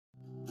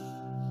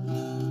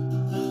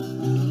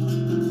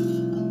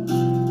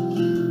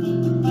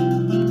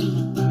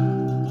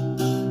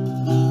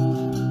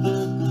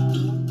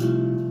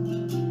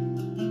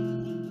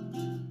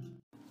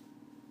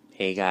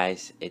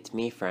guys, it's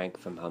me Frank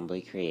from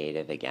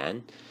HumblyCreative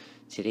again.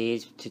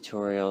 Today's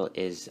tutorial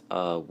is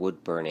a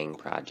wood burning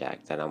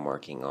project that I'm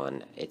working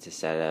on. It's a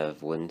set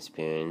of wooden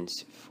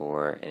spoons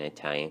for an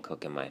Italian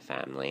cook in my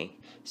family.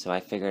 So I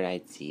figured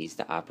I'd seize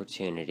the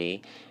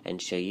opportunity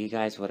and show you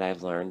guys what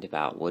I've learned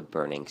about wood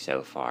burning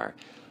so far.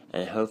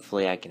 And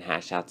hopefully I can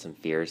hash out some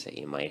fears that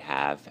you might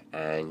have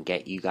and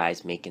get you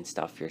guys making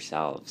stuff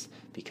yourselves,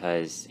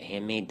 because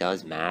handmade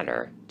does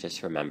matter.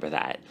 Just remember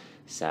that.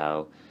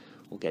 So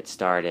we'll get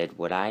started.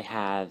 What I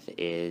have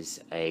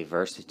is a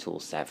Versatool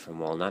set from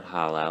Walnut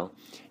Hollow.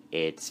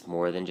 It's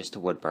more than just a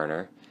wood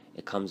burner.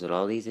 It comes with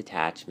all these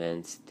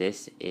attachments.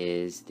 This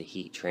is the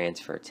heat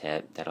transfer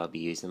tip that I'll be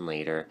using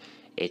later.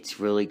 It's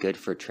really good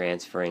for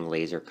transferring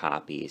laser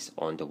copies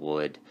onto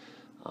wood.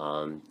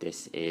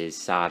 This is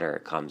solder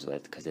it comes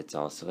with, because it's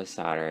also a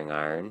soldering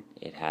iron.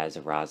 It has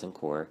a rosin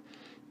core.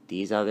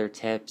 These other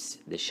tips,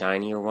 the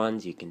shinier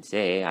ones, you can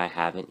see I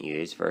haven't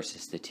used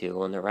versus the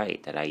two on the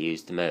right that I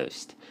use the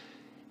most.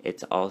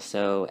 It's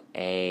also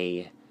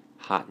a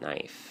hot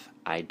knife.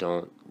 I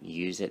don't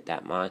use it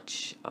that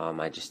much. I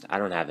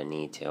don't have a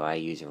need to. I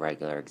use a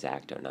regular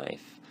X-Acto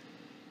knife.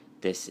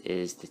 This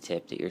is the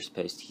tip that you're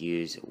supposed to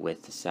use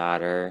with the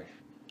solder.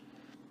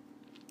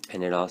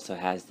 And it also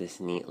has this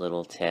neat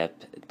little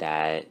tip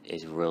that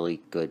is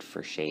really good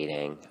for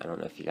shading. I don't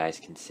know if you guys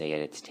can see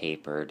it. It's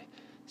tapered.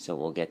 So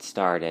we'll get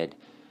started.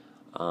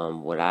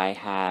 What I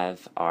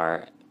have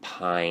are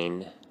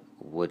pine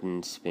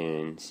wooden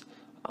spoons.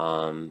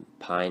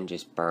 Pine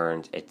just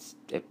burns.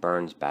 It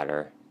burns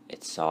better.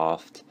 It's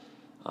soft.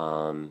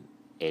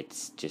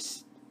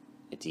 It's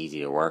easy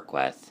to work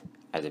with.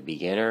 As a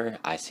beginner,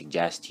 I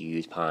suggest you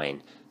use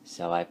pine.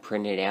 So I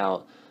printed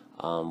out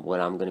what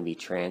I'm going to be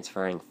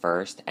transferring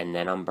first, and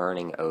then I'm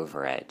burning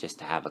over it just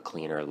to have a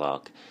cleaner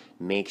look.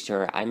 Make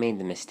sure, I made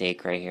the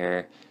mistake right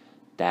here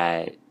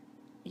that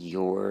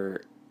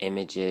your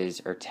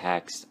images or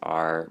text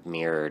are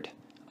mirrored.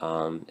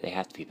 They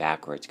have to be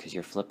backwards because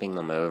you're flipping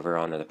them over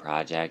onto the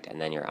project and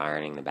then you're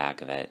ironing the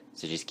back of it.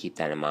 So just keep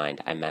that in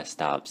mind. I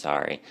messed up,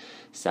 sorry.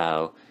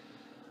 So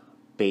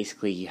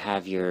basically you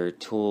have your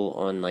tool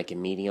on like a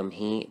medium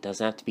heat. It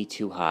doesn't have to be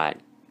too hot.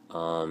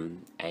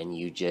 And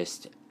you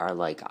just are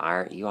like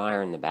you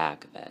iron the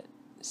back of it.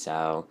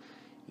 So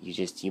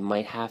you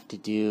might have to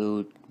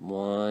do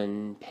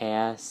one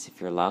pass if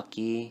you're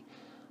lucky.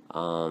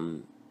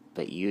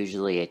 But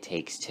usually it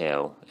takes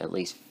two. At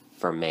least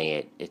for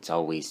me, it's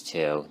always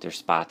two. There's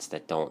spots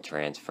that don't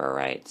transfer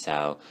right,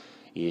 so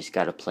you just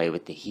got to play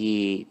with the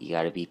heat. You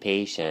got to be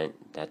patient.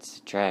 That's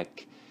the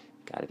trick.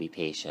 Got to be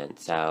patient.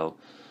 So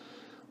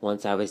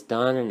once I was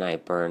done and I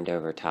burned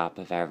over top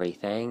of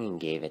everything and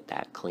gave it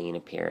that clean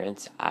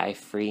appearance, I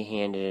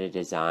freehanded a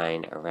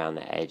design around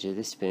the edge of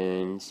the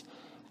spoons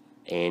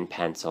in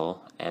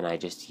pencil, and I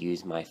just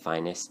used my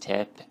finest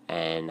tip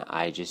and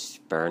I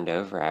just burned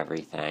over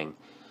everything.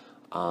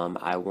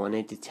 I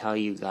wanted to tell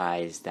you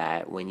guys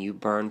that when you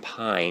burn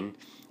pine,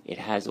 it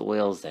has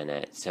oils in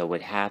it. So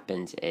what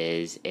happens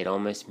is it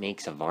almost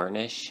makes a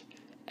varnish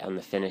on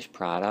the finished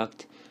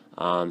product.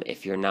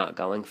 If you're not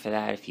going for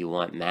that, if you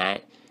want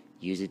matte,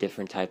 use a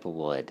different type of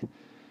wood.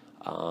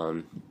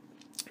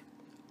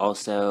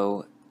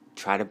 Also,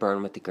 try to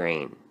burn with the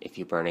grain. If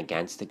you burn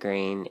against the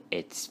grain,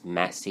 it's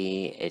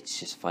messy. It's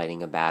just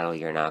fighting a battle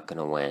you're not going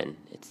to win.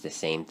 It's the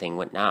same thing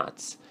with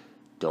knots.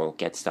 Don't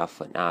get stuff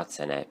with knots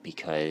in it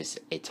because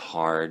it's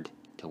hard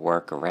to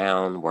work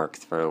around, work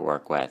through,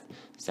 work with.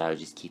 So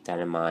just keep that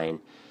in mind.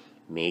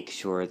 Make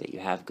sure that you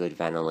have good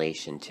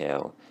ventilation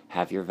too.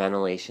 Have your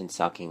ventilation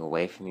sucking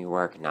away from your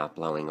work, not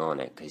blowing on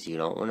it, because you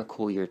don't want to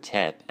cool your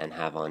tip and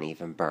have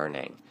uneven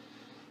burning.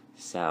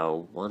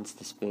 So once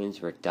the spoons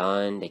were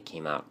done, they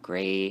came out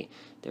great.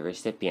 The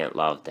recipient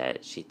loved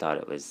it. She thought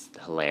it was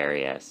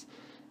hilarious.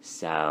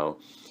 So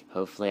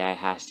hopefully I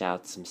hashed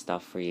out some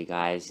stuff for you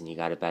guys and you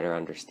got a better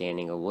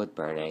understanding of wood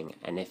burning.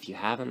 And if you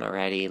haven't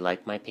already,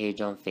 like my page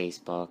on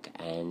Facebook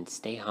and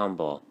stay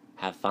humble.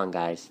 Have fun,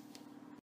 guys.